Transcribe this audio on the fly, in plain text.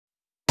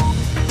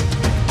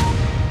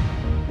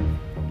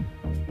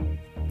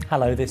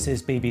Hello, this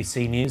is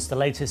BBC News, the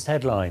latest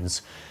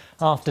headlines.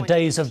 After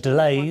days of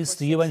delays,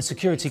 the UN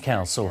Security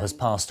Council has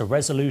passed a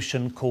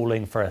resolution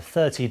calling for a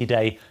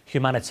 30-day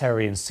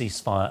humanitarian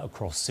ceasefire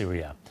across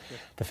Syria.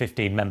 The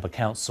 15-member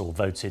council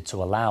voted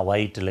to allow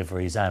aid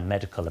deliveries and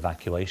medical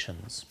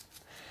evacuations.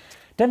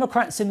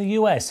 Democrats in the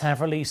US have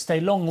released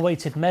a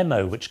long-awaited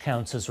memo which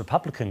counters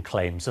Republican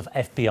claims of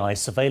FBI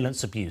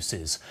surveillance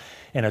abuses.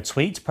 In a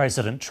tweet,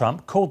 President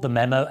Trump called the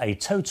memo a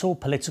total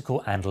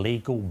political and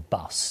legal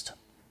bust.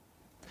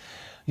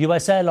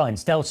 US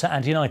airlines Delta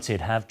and United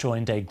have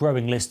joined a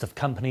growing list of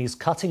companies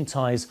cutting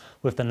ties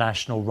with the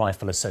National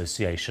Rifle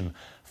Association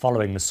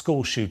following the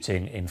school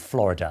shooting in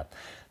Florida.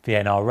 The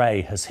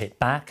NRA has hit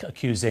back,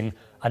 accusing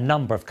a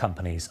number of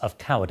companies of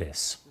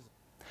cowardice.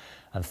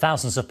 And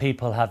thousands of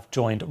people have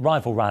joined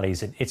rival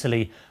rallies in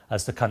Italy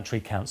as the country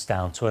counts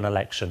down to an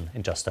election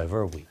in just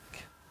over a week.